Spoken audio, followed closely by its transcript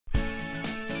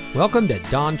Welcome to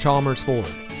Don Chalmers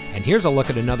Ford, and here's a look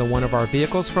at another one of our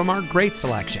vehicles from our great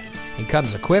selection. It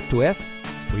comes equipped with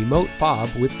remote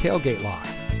fob with tailgate lock,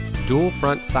 dual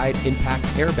front side impact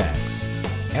airbags,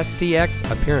 STX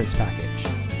appearance package,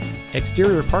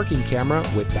 exterior parking camera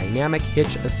with dynamic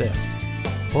hitch assist,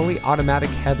 fully automatic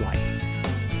headlights,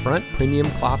 front premium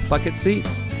cloth bucket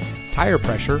seats, tire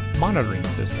pressure monitoring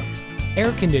system,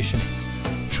 air conditioning,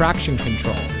 traction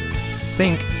control,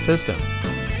 sync system,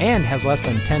 and has less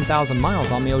than 10,000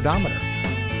 miles on the odometer.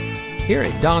 Here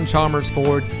at Don Chalmers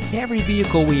Ford, every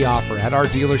vehicle we offer at our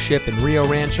dealership in Rio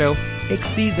Rancho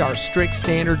exceeds our strict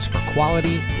standards for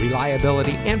quality,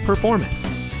 reliability, and performance.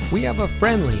 We have a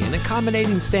friendly and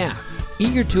accommodating staff,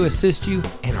 eager to assist you,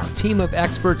 and our team of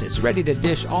experts is ready to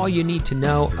dish all you need to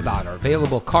know about our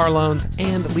available car loans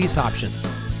and lease options.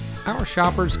 Our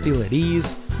shoppers feel at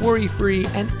ease, worry-free,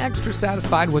 and extra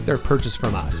satisfied with their purchase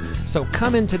from us. So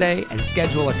come in today and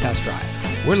schedule a test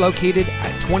drive. We're located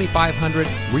at 2500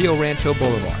 Rio Rancho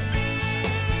Boulevard.